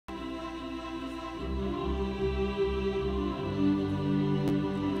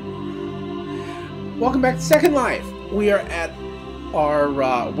Welcome back to Second Life. We are at our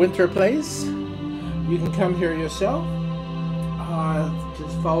winter place. You can come here yourself.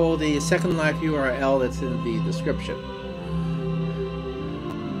 Just follow the Second Life URL that's in the description.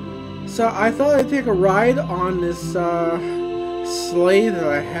 So I thought I'd take a ride on this sleigh that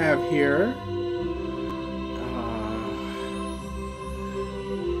I have here.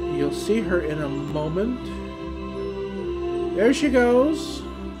 You'll see her in a moment. There she goes.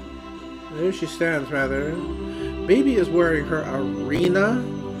 There she stands, rather. Baby is wearing her arena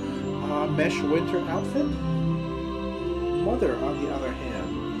mesh winter outfit. Mother, on the other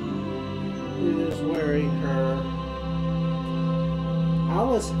hand, is wearing her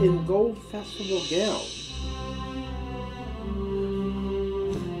Alice in Gold Festival gown.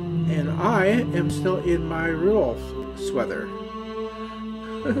 And I am still in my Rudolph sweater.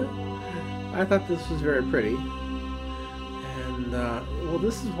 I thought this was very pretty. And, well,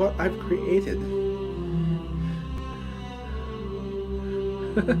 this is what I've created.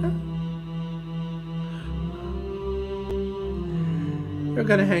 We're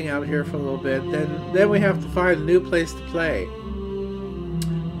gonna hang out here for a little bit. Then we have to find a new place to play.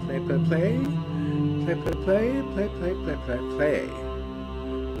 Play, play, play. Play, play, play. Play, play, play, play, play.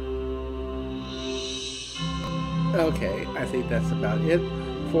 Okay, I think that's about it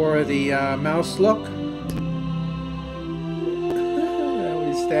for the mouse look. There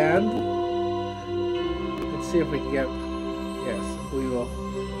we stand. Let's see if we can get... Yes, we will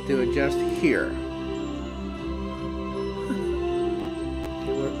do it just here.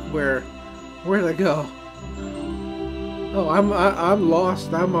 Okay, where'd I go? Oh, I'm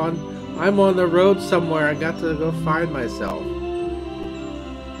lost. I'm on the road somewhere. I got to go find myself.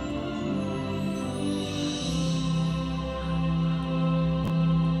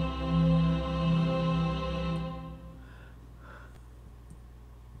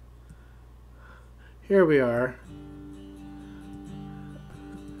 Here we are.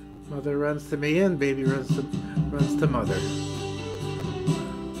 Mother runs to me and baby runs to mother.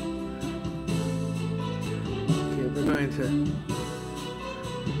 Okay, we're going to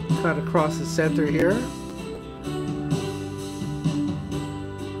cut across the center here.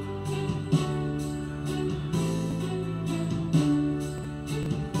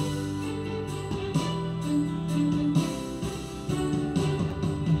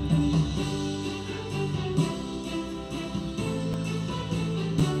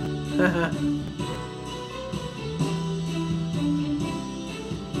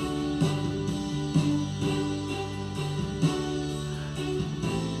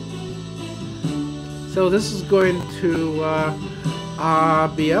 So this is going to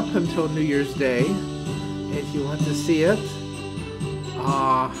be up until New Year's Day. If you want to see it,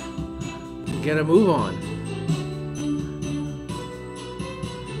 get a move on.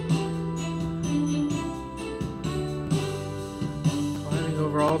 Climbing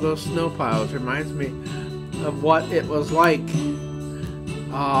over all those snow piles reminds me of what it was like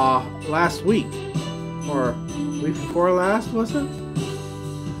last week, or week before last, was it?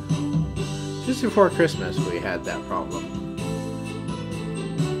 Just before Christmas we had that problem.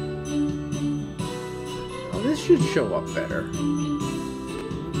 Oh, this should show up better.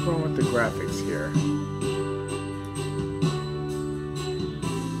 What's wrong with the graphics here?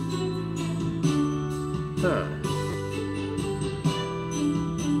 Huh.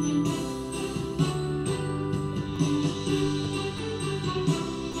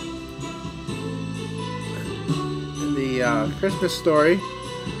 The Christmas story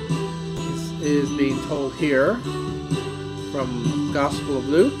is being told here from Gospel of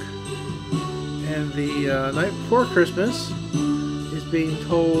Luke, and the night before Christmas is being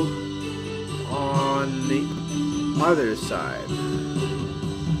told on the other side.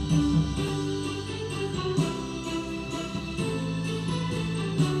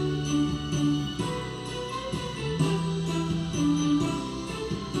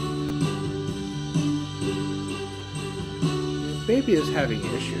 Baby is having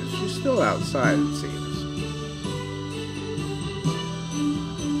issues. She's still outside, it seems.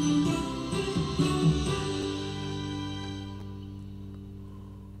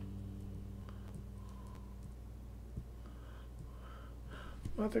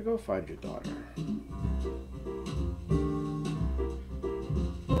 Mother, go find your daughter.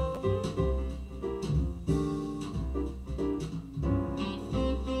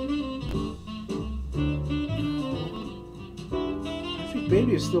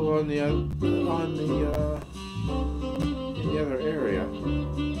 Baby is still on the in the other area.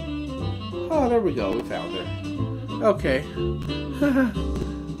 Oh, there we go. We found her. Okay.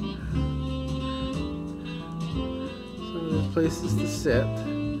 So there's places to sit,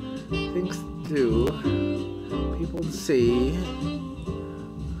 things to do. People to see.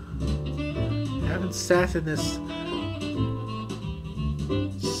 Haven't sat in this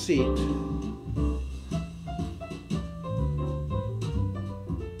seat.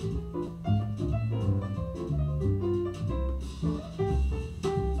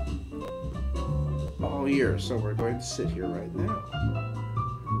 All year, so we're going to sit here right now.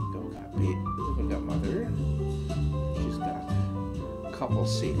 We got Mother. She's got couple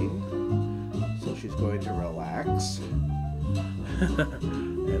seating, so she's going to relax.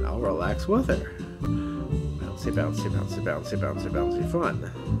 And I'll relax with her. Bouncy, bouncy, bouncy, bouncy, bouncy, bouncy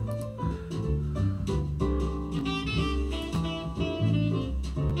fun.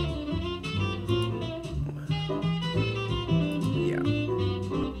 Yeah.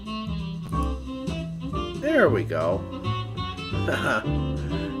 There we go.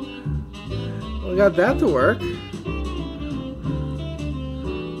 We got that to work.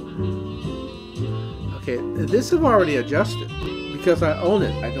 Okay, this I've already adjusted. Because I own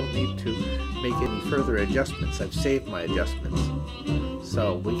it, I don't need to make any further adjustments. I've saved my adjustments.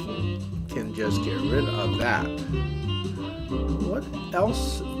 So we can just get rid of that. What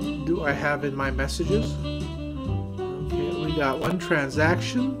else do I have in my messages? Okay, we got one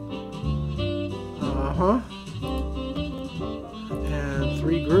transaction. And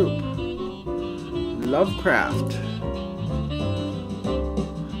 3 group. Lovecraft.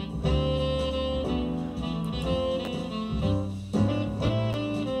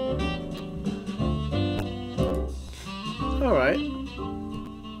 Alright.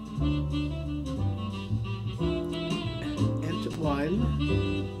 Entwine.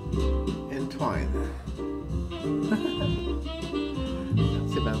 Entwine.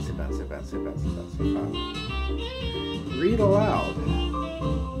 Bouncy, bouncy, bouncy, bouncy, bouncy, bouncy. Read aloud.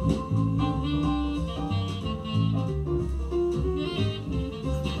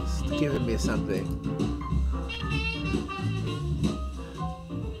 It's giving me something.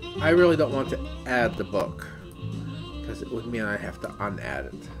 I really don't want to add the book, because it would mean I have to unadd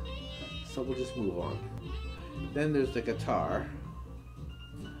it. So we'll just move on. Then there's the guitar.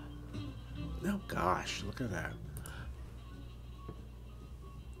 Oh gosh, look at that.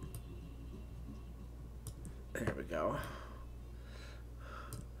 There we go.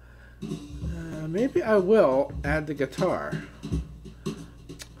 Maybe I will add the guitar.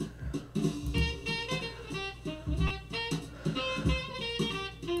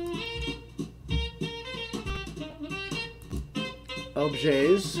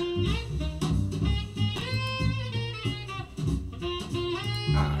 Objets.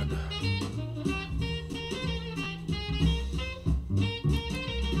 Add.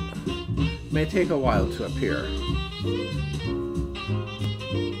 May take a while to appear.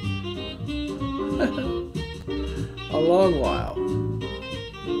 A long while.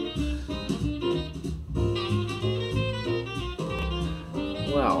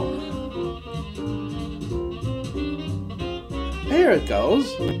 Well. There it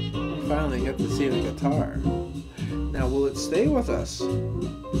goes. We finally get to see the guitar. Now, will it stay with us?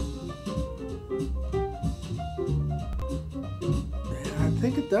 I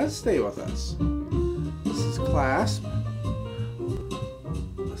think it does stay with us. This is clasp.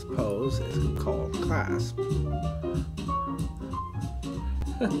 This pose is called clasp.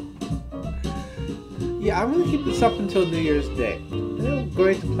 Yeah, I'm going to keep this up until New Year's Day. And I'm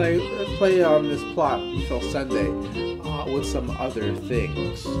going to play on this plot until Sunday with some other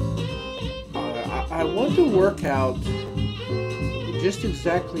things. I want to work out just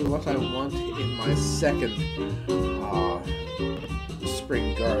exactly what I want in my second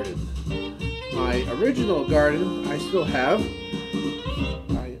spring garden. My original garden, I still have.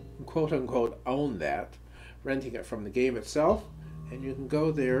 I quote-unquote own that, renting it from the game itself. And you can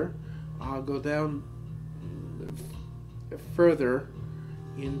go there, go down further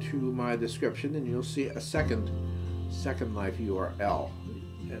into my description, and you'll see a Second Life URL,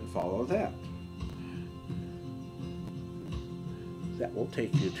 and follow that. That will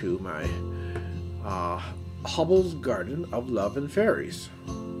take you to my Hubble's Garden of Love and Fairies.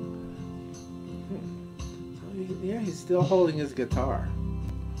 So, yeah, he's still holding his guitar.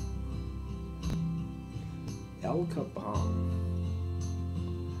 El Kabong.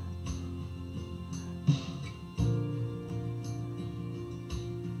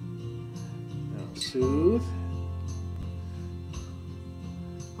 Now soothe.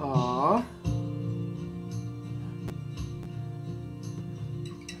 Aww.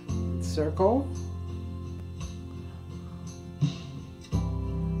 Circle.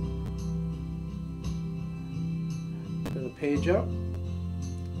 Put a page up.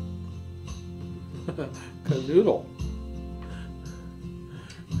 Canoodle.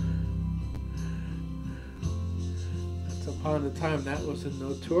 upon a time that was a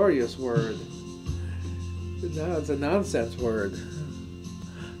notorious word. But now it's a nonsense word.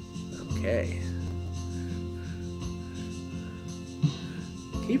 Okay.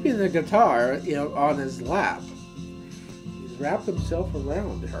 Keeping the guitar, on his lap. He's wrapped himself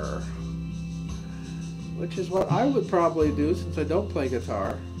around her. Which is what I would probably do since I don't play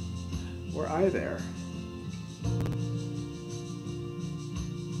guitar. Were I there.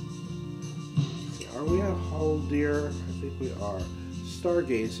 Are we at Hull, dear? I think we are.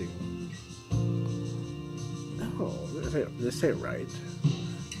 Stargazing. Oh, this ain't right.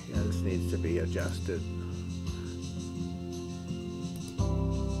 Yeah, this needs to be adjusted.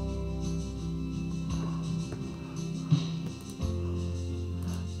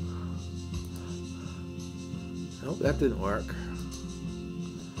 Nope, that didn't work.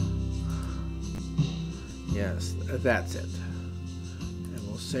 Yes, that's it. And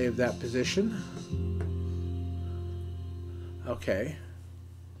we'll save that position. Okay.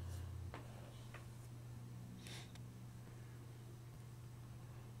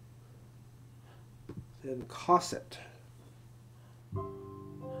 Then Cosset.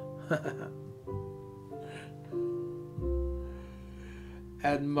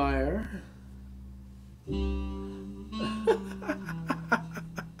 Admire.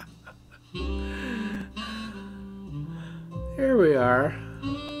 Here we are.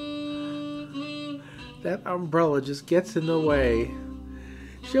 That umbrella just gets in the way.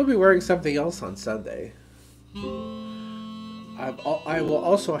 She'll be wearing something else on Sunday. I will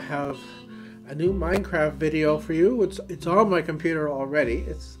also have a new Minecraft video for you. It's on my computer already.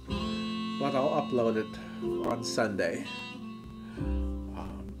 But I'll upload it on Sunday.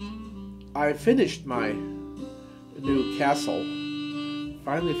 I finished my new castle.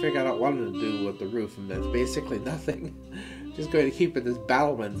 Finally figured out what I'm going to do with the roof, and that's basically nothing. Just going to keep it as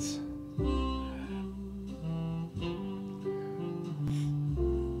battlements.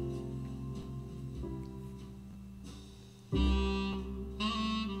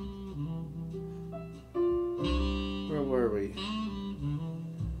 Where were we?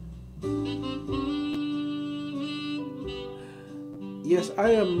 Yes,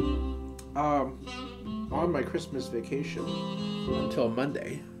 I am on my Christmas vacation until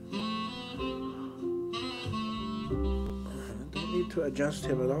Monday. Don't need to adjust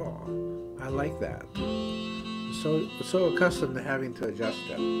him at all. I like that. So accustomed to having to adjust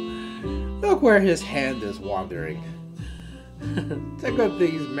him. Look where his hand is wandering. It's a good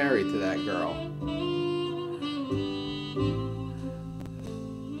thing he's married to that girl.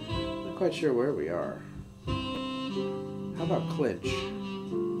 Not quite sure where we are. How about Clinch?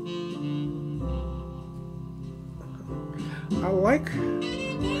 I like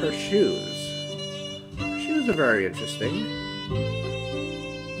her shoes. Her shoes are very interesting.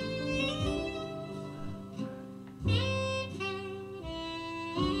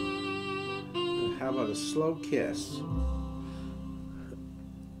 And how about a slow kiss?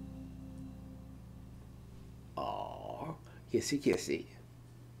 Aww, kissy kissy.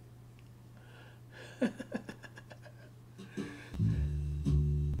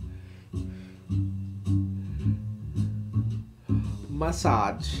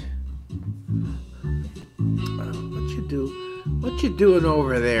 Massage. What you doing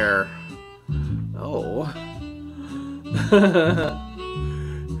over there? Oh.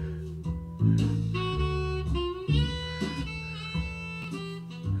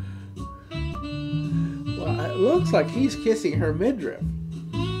 Well, it looks like he's kissing her midriff.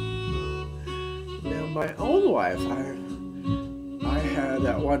 Now, my own wife, I had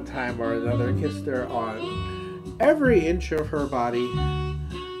at one time or another kissed her on every inch of her body.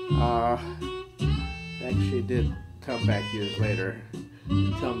 Actually did come back years later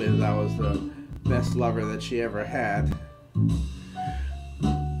and tell me that I was the best lover that she ever had.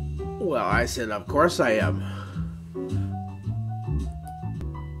 Well, I said, of course I am.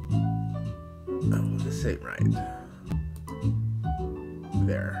 Oh, this ain't right.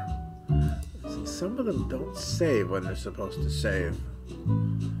 There. See, some of them don't save when they're supposed to save.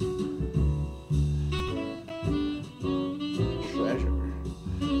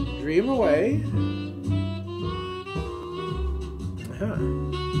 Dream away. Huh.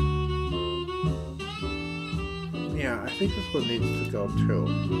 Yeah, I think this one needs to go too.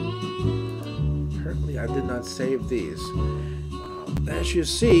 Apparently I did not save these. As you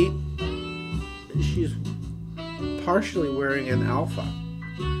see, she's partially wearing an alpha.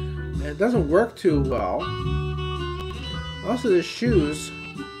 And it doesn't work too well. Also, the shoes,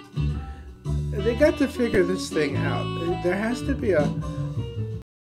 they got to figure this thing out. There has to be a